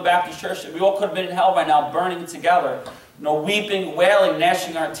Bible and Baptist church, we all could have been in hell right now, burning together, you know, weeping, wailing,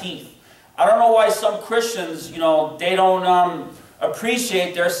 gnashing our teeth. I don't know why some Christians, you know, they don't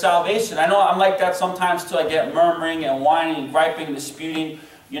appreciate their salvation. I know I'm like that sometimes too. I get murmuring and whining and griping and disputing,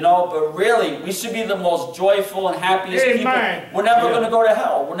 you know, but really, we should be the most joyful and happiest people. We're never going to go to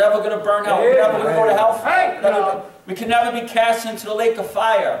hell. We're never going to burn hell. We're never going to go to hellfire. We can never be cast into the lake of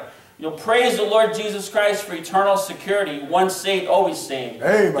fire. praise the Lord Jesus Christ for eternal security. Once saved, always saved.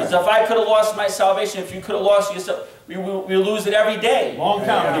 Amen. Because if I could have lost my salvation, if you could have lost yourself, we lose it every day. Long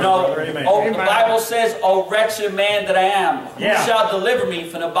time. You know, the Bible says, "O wretched man that I am, who shall deliver me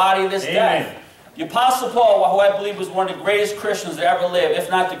from the body of this death?" The Apostle Paul, who I believe was one of the greatest Christians that ever lived, if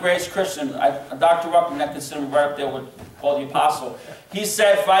not the greatest Christian, Dr. Ruckman, I consider him right up there with Paul the Apostle. He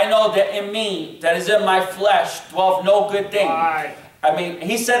said, "For I know that in me, that is in my flesh, dwelleth no good thing." Right. I mean,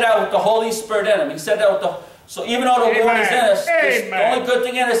 he said that with the Holy Spirit in him. He said that with the... So even though the Lord is in us, the only good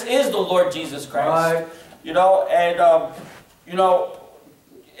thing in us is the Lord Jesus Christ. Right. You know, and, you know,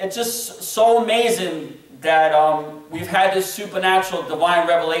 it's just so amazing that we've had this supernatural divine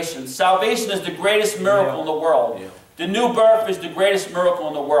revelation. Salvation is the greatest miracle in the world. The new birth is the greatest miracle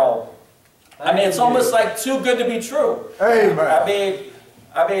in the world. I mean, it's almost like too good to be true. Amen.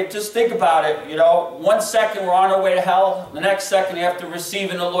 I mean, just think about it, you know. 1 second we're on our way to hell. The next second after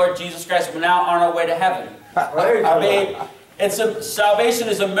receiving the Lord Jesus Christ, we're now on our way to heaven. I mean, salvation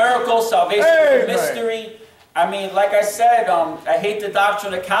is a miracle. Salvation is a mystery. I mean, like I said, I hate the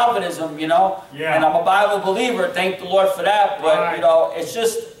doctrine of Calvinism, you know. And I'm a Bible believer. Thank the Lord for that. But, you know, it's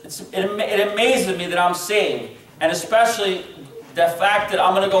just, it amazes me that I'm saved. And especially the fact that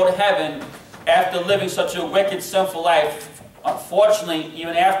I'm going to go to heaven after living such a wicked, sinful life. Unfortunately,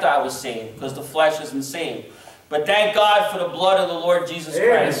 even after I was saved, because the flesh isn't saved. But thank God for the blood of the Lord Jesus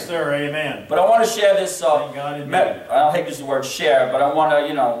Christ. Yes, sir. Amen. But I want to share this. Thank God indeed. I don't think this is the word share, but I want to,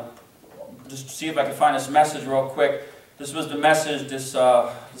 you know, just see if I can find this message real quick. This was the message this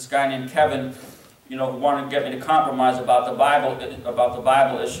guy named Kevin, you know, who wanted to get me to compromise about the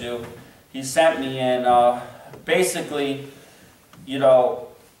Bible issue. He sent me, and basically, you know,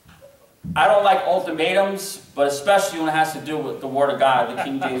 I don't like ultimatums, but especially when it has to do with the Word of God, the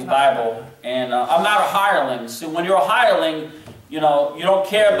King James Bible. And I'm not a hireling. So when you're a hireling, you know, you don't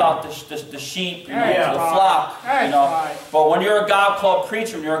care about the sheep, you know, the flock, you know. But when you're a God-called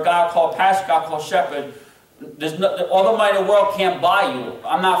preacher, and you're a God-called pastor, God-called shepherd, there's no, all the money in the world can't buy you.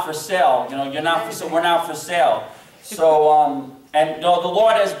 I'm not for sale. You know, you're not for sale. We're not for sale. So, and you know, the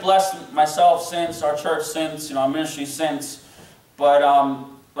Lord has blessed myself since, our church since, you know, our ministry since. But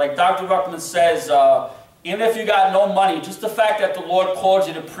like Dr. Ruckman says, even if you got no money, just the fact that the Lord called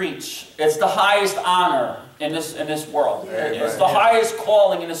you to preach, it's the highest honor in this world. It's the highest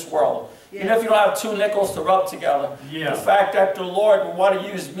calling in this world. Even if you don't have 2 nickels to rub together, the fact that the Lord would want to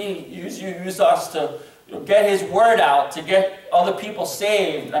use me, use us to get His word out, to get other people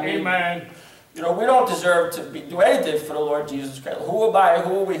saved. I mean, you know, we don't deserve to do anything for the Lord Jesus Christ. Who am I?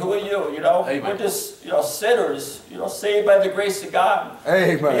 Who are we? Who are you? You know, we're just, you know, sinners, you know, saved by the grace of God.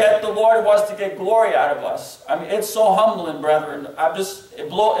 Amen. Yet the Lord wants to get glory out of us. I mean, it's so humbling, brethren. It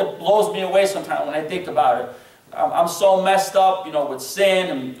blows me away sometimes when I think about it. I'm so messed up, you know, with sin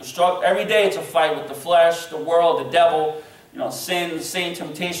and struggle. Every day it's a fight with the flesh, the world, the devil, you know, sin, the same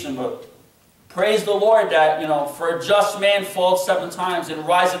temptation. But praise the Lord that, you know, for a just man falls 7 times and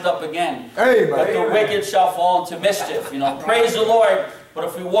riseth up again. Amen. But the wicked shall fall into mischief. You know, praise the Lord. But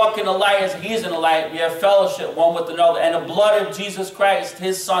if we walk in the light as He's in the light, we have fellowship one with another. And the blood of Jesus Christ,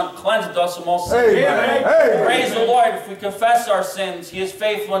 His Son, cleanseth us from all sin. Amen. Amen. Praise the Lord. If we confess our sins, He is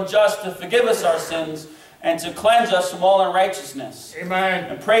faithful and just to forgive us our sins and to cleanse us from all unrighteousness. Amen.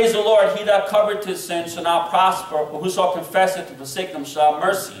 And praise the Lord. He that covered His sin shall not prosper, but whoso confesseth and forsake them shall have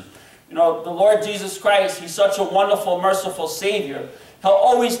mercy. You know, the Lord Jesus Christ, He's such a wonderful, merciful Savior. He'll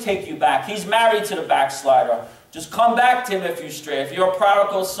always take you back. He's married to the backslider. Just come back to Him if you stray. If you're a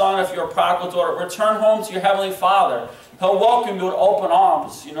prodigal son, if you're a prodigal daughter, return home to your Heavenly Father. He'll welcome you with open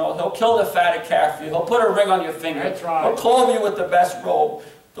arms. You know, He'll kill the fatted calf for you. He'll put a ring on your finger. That's right. He'll clothe you with the best robe.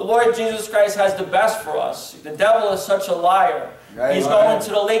 The Lord Jesus Christ has the best for us. The devil is such a liar. He's going to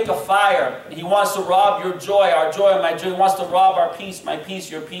the lake of fire. He wants to rob your joy, our joy, my joy. He wants to rob our peace, my peace,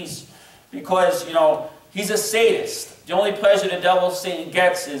 your peace. Because, you know, he's a sadist. The only pleasure the devil, Satan,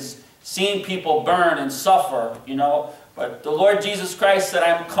 gets is seeing people burn and suffer, you know. But the Lord Jesus Christ said,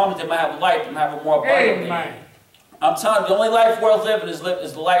 I am come that I might have life and have it more abundantly. I'm telling you, the only life worth living is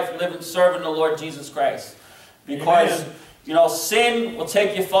the life living serving the Lord Jesus Christ. Because, you know, sin will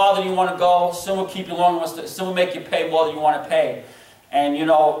take you farther than you want to go. Sin will keep you longer. Sin will make you pay more than you want to pay. And, you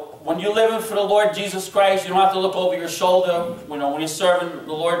know, when you're living for the Lord Jesus Christ, you don't have to look over your shoulder. You know, when you're serving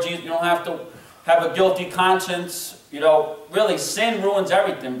the Lord Jesus, you don't have to have a guilty conscience. You know, really, sin ruins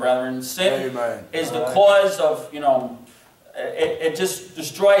everything, brethren. Sin is the cause of, you know, it just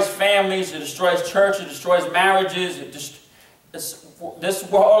destroys families, it destroys churches, it destroys marriages. This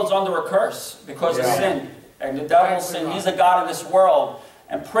world is under a curse because of sin. And the devil's sin. He's the God of this world.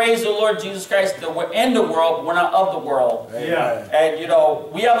 And praise the Lord Jesus Christ that we're in the world, but we're not of the world. Yeah. And, you know,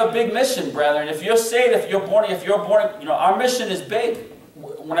 we have a big mission, brethren. If you're saved, if you're born, you know, our mission is big.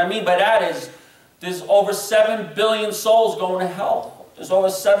 What I mean by that is there's over 7 billion souls going to hell. There's over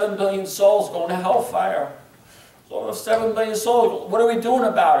 7 billion souls going to hellfire. There's over 7 billion souls. What are we doing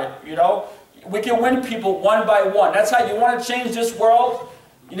about it, you know? We can win people one by one. That's how you want to change this world.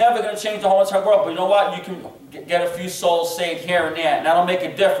 You're never going to change the whole entire world, but you know what? You can get a few souls saved here and there, and that'll make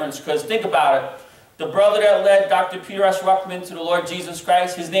a difference, because think about it. The brother that led Dr. Peter S. Ruckman to the Lord Jesus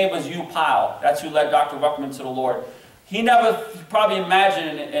Christ, his name was Hugh Powell. That's who led Dr. Ruckman to the Lord. He never probably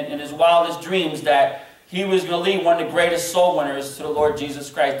imagined in his wildest dreams that he was going to lead one of the greatest soul winners to the Lord Jesus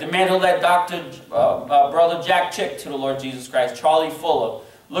Christ. The man who led Brother Jack Chick to the Lord Jesus Christ, Charlie Fuller.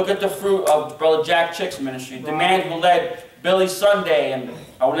 Look at the fruit of Brother Jack Chick's ministry. The man who led Billy Sunday, and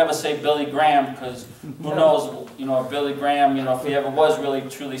I would never say Billy Graham, because who knows, you know, Billy Graham, you know, if he ever was really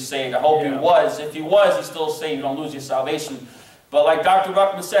truly saved. I hope he was. If he was, he's still saved. You don't lose your salvation. But like Dr.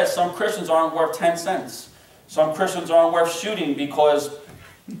 Ruckman says, some Christians aren't worth 10 cents. Some Christians aren't worth shooting because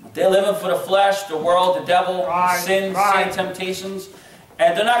they're living for the flesh, the world, the devil, sin, temptations,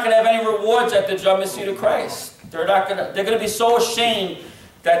 and they're not going to have any rewards at the judgment seat of Christ. They're going to be so ashamed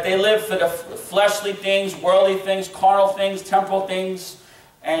that they live for the fleshly things, worldly things, carnal things, temporal things.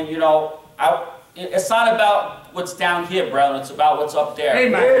 And, you know, it's not about what's down here, brethren. It's about what's up there.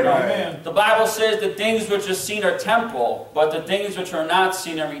 Amen. You know, Amen. the Bible says the things which are seen are temporal, but the things which are not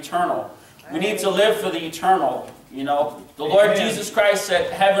seen are eternal. We need to live for the eternal. You know, the Lord Jesus Christ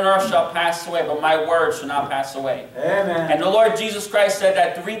said, heaven and earth shall pass away, but my word shall not pass away. Amen. And the Lord Jesus Christ said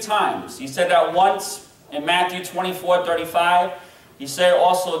that 3 times. He said that once in Matthew 24:35. He said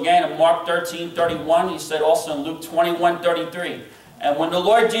also again in Mark 13:31. He said also in Luke 21:33. And when the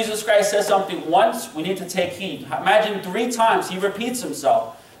Lord Jesus Christ says something once, we need to take heed. Imagine 3 times he repeats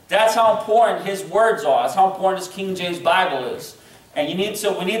himself. That's how important his words are. That's how important his King James Bible is. And we need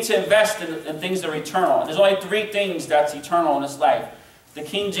to invest in things that are eternal. There's only 3 things that's eternal in this life. The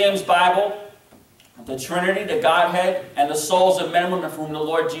King James Bible, the Trinity, the Godhead, and the souls of men and women for whom the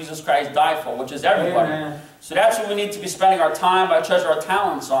Lord Jesus Christ died for, which is everybody. Amen. So that's what we need to be spending our time, our treasure, our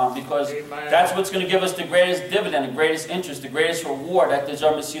talents on, because that's what's going to give us the greatest dividend, the greatest interest, the greatest reward at the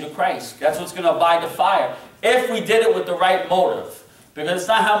judgment seat of Christ. That's what's going to abide the fire, if we did it with the right motive. Because it's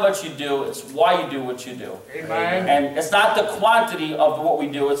not how much you do, it's why you do what you do. Amen. And it's not the quantity of what we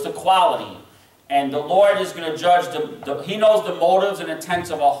do, it's the quality. And the Lord is going to judge, He knows the motives and intents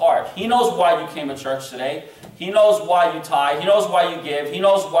of our heart. He knows why you came to church today. He knows why you tithe. He knows why you give. He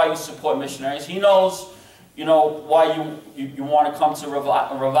knows why you support missionaries. He knows, you know, why you want to come to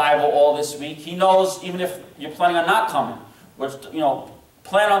revival all this week. He knows even if you're planning on not coming, which, you know,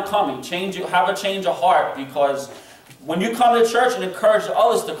 plan on coming. Have a change of heart, because when you come to church, and encourage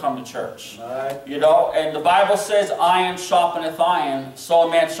others to come to church. Right. You know, and the Bible says, iron sharpeneth iron, so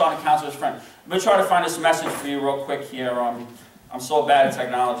a man sharpeneth counsel his friend. Let me try to find this message for you real quick here. I'm so bad at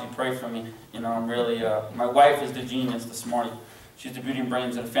technology. Pray for me. You know, I'm really, my wife is the genius this morning. She's the beauty and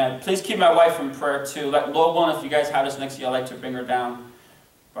brains of the family. Please keep my wife in prayer too. Lord willing, if you guys have this next year, I'd like to bring her down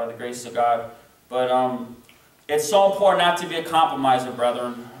by the grace of God. But it's so important not to be a compromiser,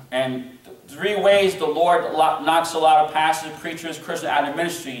 brethren. And 3 ways the Lord knocks a lot of pastors, preachers, Christians out of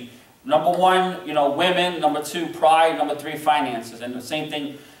ministry. Number 1, you know, women. Number 2, pride. Number 3, finances. And the same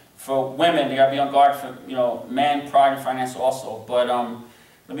thing for women. They got to be on guard for, you know, man, pride, and finance also. But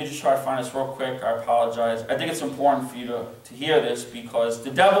let me just try to find this real quick. I apologize. I think it's important for you to hear this, because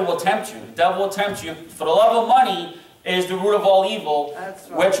the devil will tempt you. The devil will tempt you. For the love of money is the root of all evil,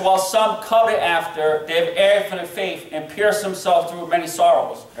 which while some covet after, they have erred from the faith and pierced themselves through many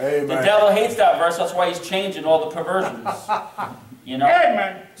sorrows. Amen. The devil hates that verse. That's why he's changing all the perversions. You know?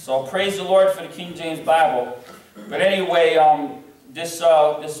 Amen. So praise the Lord for the King James Bible. But anyway, this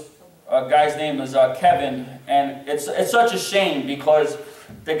guy's name is Kevin, and it's such a shame, because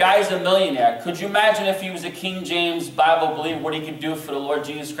the guy's a millionaire. Could you imagine if he was a King James Bible believer, what he could do for the Lord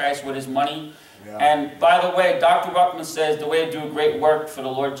Jesus Christ with his money? Yeah. And by the way, Dr. Ruckman says the way to do great work for the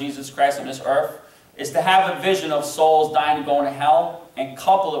Lord Jesus Christ on this earth is to have a vision of souls dying and going to hell, and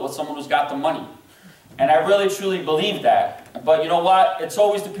couple it with someone who's got the money. And I really truly believe that. But you know what? It's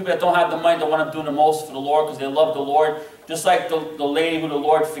always the people that don't have the money that want to do the most for the Lord, because they love the Lord. Just like the lady who the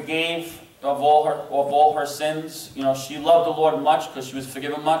Lord forgave of all her sins. You know, she loved the Lord much because she was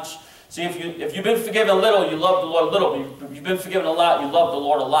forgiven much. See, if you've been forgiven a little, you love the Lord a little. If you've been forgiven a lot, you love the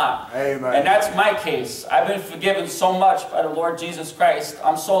Lord a lot. Amen. And that's my case. I've been forgiven so much by the Lord Jesus Christ.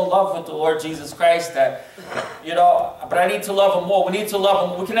 I'm so in love with the Lord Jesus Christ that, you know, but I need to love Him more. We need to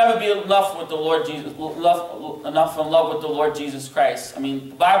love Him. We can never be enough with the Lord Jesus, enough in love with the Lord Jesus Christ. I mean,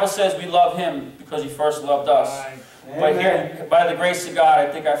 the Bible says we love Him because He first loved us. But here, by the grace of God, I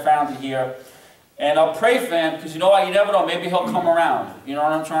think I found it here. And I'll pray for him, because you know what, you never know, maybe he'll come around. You know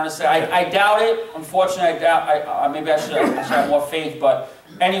what I'm trying to say? I doubt it. Unfortunately, I doubt, maybe I should have more faith. But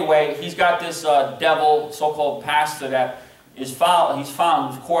anyway, he's got this devil, so-called pastor that is found. He's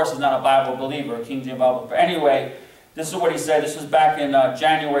found, of course, he's not a Bible believer, a King James Bible. But anyway, this is what he said. This was back in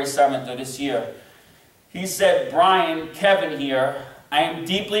January 7th of this year. He said, Brian, Kevin here, I am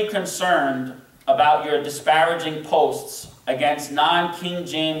deeply concerned about your disparaging posts against non-King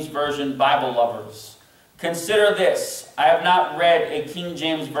James Version Bible lovers. Consider this, I have not read a King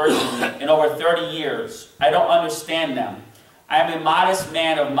James Version in over 30 years. I don't understand them. I am a modest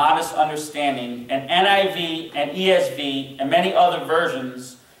man of modest understanding, and NIV and ESV and many other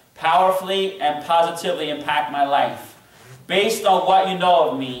versions powerfully and positively impact my life. Based on what you know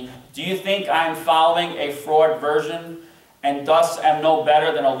of me, do you think I am following a fraud version and thus am no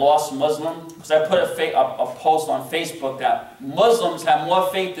better than a lost Muslim? Because I put a post on Facebook that Muslims have more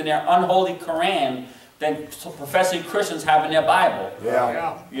faith in their unholy Quran than professing Christians have in their Bible.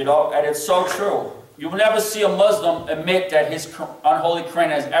 Yeah. You know, and it's so true. You will never see a Muslim admit that his unholy Quran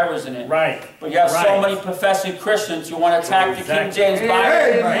has errors in it. Right. But you have so many professing Christians who want to attack the King James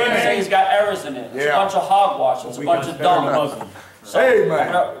Bible and say he's got errors in it. It's a bunch of hogwash. It's a bunch of dumb. So I'm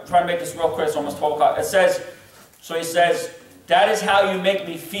going to try to make this real quick. It's almost 12 o'clock. It says, so he says, that is how you make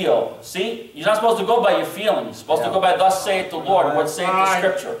me feel. See? You're not supposed to go by your feelings. You're supposed to go by thus saith the Lord and what saith the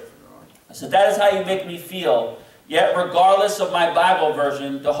Scripture. So that is how you make me feel. Yet regardless of my Bible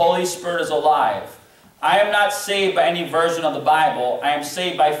version, the Holy Spirit is alive. I am not saved by any version of the Bible. I am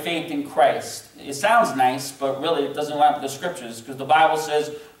saved by faith in Christ. It sounds nice, but really it doesn't line up with the Scriptures, because the Bible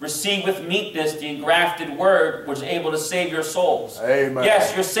says, receive with meekness the engrafted word which is able to save your souls. Amen.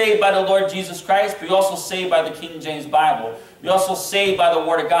 Yes, you're saved by the Lord Jesus Christ, but you're also saved by the King James Bible. You're also saved by the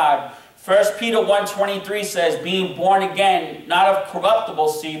Word of God. 1 Peter 1:23 says, being born again, not of corruptible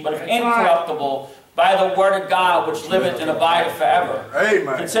seed, but of incorruptible, by the Word of God, which liveth and abideth forever.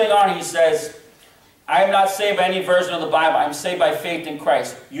 Amen. Continuing on, he says, I am not saved by any version of the Bible. I am saved by faith in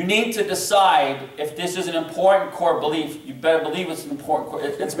Christ. You need to decide if this is an important core belief. You better believe it's an important core.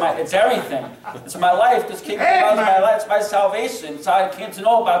 It's everything. It's my life. This King James my life. It's my salvation. It's how I came to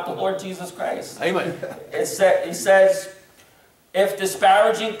know about the Lord Jesus Christ. Amen. He says, if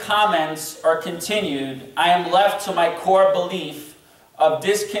disparaging comments are continued, I am left to my core belief of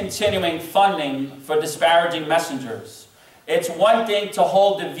discontinuing funding for disparaging messengers. It's one thing to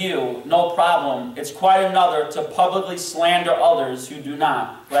hold the view, no problem. It's quite another to publicly slander others who do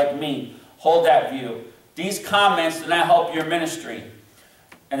not, like me, hold that view. These comments do not help your ministry.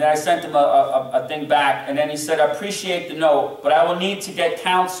 And then I sent him a thing back, and then he said, I appreciate the note, but I will need to get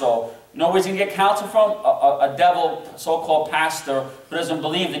counsel. You know where he's going to get counsel from? A devil, so-called pastor, who doesn't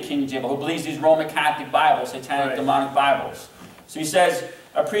believe the King James, who believes these Roman Catholic Bibles, satanic, demonic Bibles. So he says,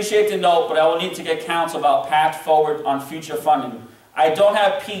 appreciate the note, but I will need to get counsel about path forward on future funding. I don't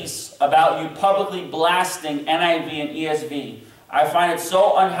have peace about you publicly blasting NIV and ESV. I find it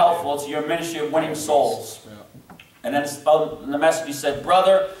so unhelpful to your ministry of winning souls. And then in the message he said,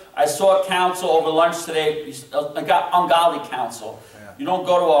 brother, I saw counsel over lunch today. I got ungodly counsel. You don't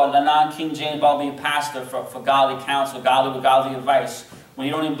go to a non-King James Bible pastor for godly counsel, godly advice, when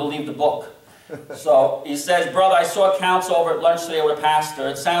you don't even believe the book. So he says, brother, I saw counsel over at lunch today with a pastor.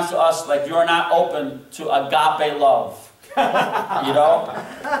 It sounds to us like you're not open to agape love. You know?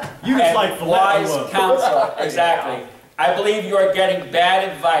 You just like wise counsel. Exactly. I believe you are getting bad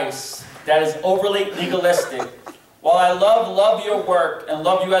advice that is overly legalistic. While I love your work and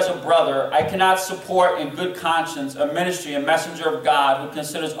love you as a brother, I cannot support in good conscience a ministry, a messenger of God who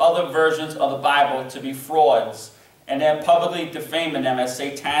considers other versions of the Bible to be frauds and then publicly defaming them as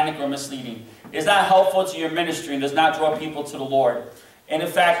satanic or misleading. It is not helpful to your ministry and does not draw people to the Lord. And in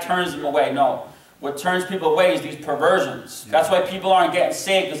fact, turns them away. No. What turns people away is these perversions. That's why people aren't getting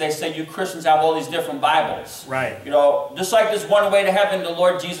saved, because they say you Christians have all these different Bibles. Right. You know, just like there's one way to heaven, the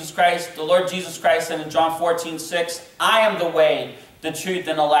Lord Jesus Christ. The Lord Jesus Christ said in John 14:6, I am the way, the truth,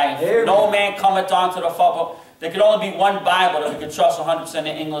 and the life. No man cometh unto the Father. There can only be one Bible that we can trust 100% in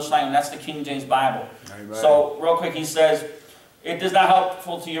English language. That's the King James Bible. Amen. So, real quick, he says, it is not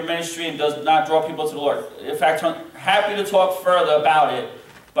helpful to your ministry and does not draw people to the Lord. In fact, I'm happy to talk further about it.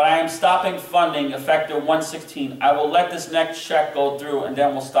 but I am stopping funding effective 1/16. I will let this next check go through, and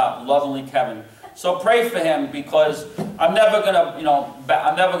then we'll stop. Lovingly, Kevin. So pray for him, because I'm never gonna,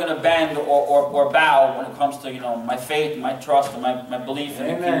 I'm never gonna bend or bow when it comes to, my faith, my trust, and my belief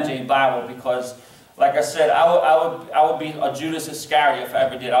in the King James Bible. Because, like I said, I would be a Judas Iscariot if I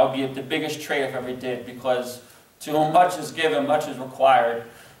ever did. I would be the biggest traitor if I ever did, because to whom much is given, much is required.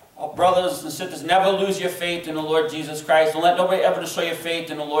 Oh, brothers and sisters, never lose your faith in the Lord Jesus Christ. Don't let nobody ever destroy your faith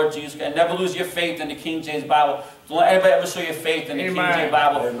in the Lord Jesus Christ. Never lose your faith in the King James Bible. Don't let anybody ever destroy your faith in the King James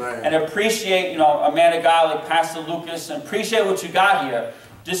Bible. Amen. And appreciate, a man of God like Pastor Lucas, and appreciate what you got here.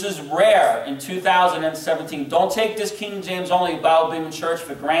 This is rare in 2017. Don't take this King James only Bible Believing Church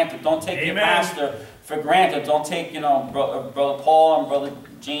for granted. Don't take your pastor for granted. Don't take, Brother Paul and Brother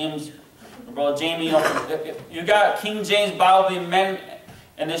James, Brother Jamie. You got King James Bible Believing men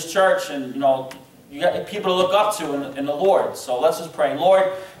in this church, and you got people to look up to in the Lord. So let's just pray.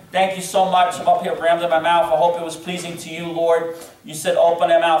 Lord, thank you so much. I'm up here rambling my mouth. I hope it was pleasing to you, Lord. You said open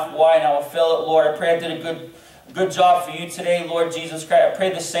their mouth wide and I will fill it, Lord. I pray I did a good job for you today, Lord Jesus Christ. I pray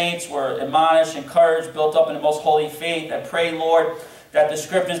the saints were admonished, encouraged, built up in the most holy faith. I pray, Lord, that the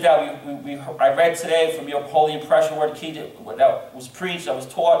scriptures that I read today from your holy impression word that was preached, that was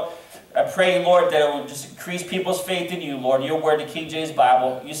taught, I pray, Lord, that it will just increase people's faith in you, Lord, your word, the King James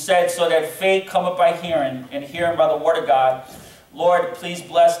Bible. You said, so that faith cometh by hearing, and hearing by the word of God. Lord, please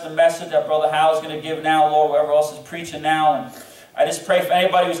bless the message that Brother Hal is going to give now, Lord, whoever else is preaching now. And I just pray for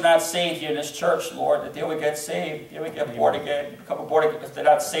anybody who's not saved here in this church, Lord, that they would get saved, they would get born again, become born again. If they're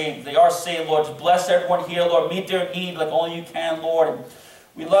not saved, if they are saved, Lord, just bless everyone here, Lord, meet their need like only you can, Lord. And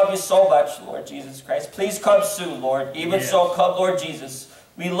we love you so much, Lord Jesus Christ. Please come soon, Lord. Even so, come, Lord Jesus.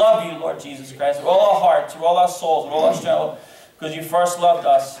 We love you, Lord Jesus Christ, with all our hearts, with all our souls, with all our strength, because you first loved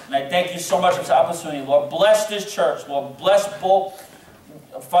us. And I thank you so much for this opportunity, Lord. Bless this church, Lord. Bless both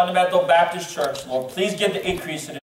Fundamental Baptist Church, Lord. Please give the increase to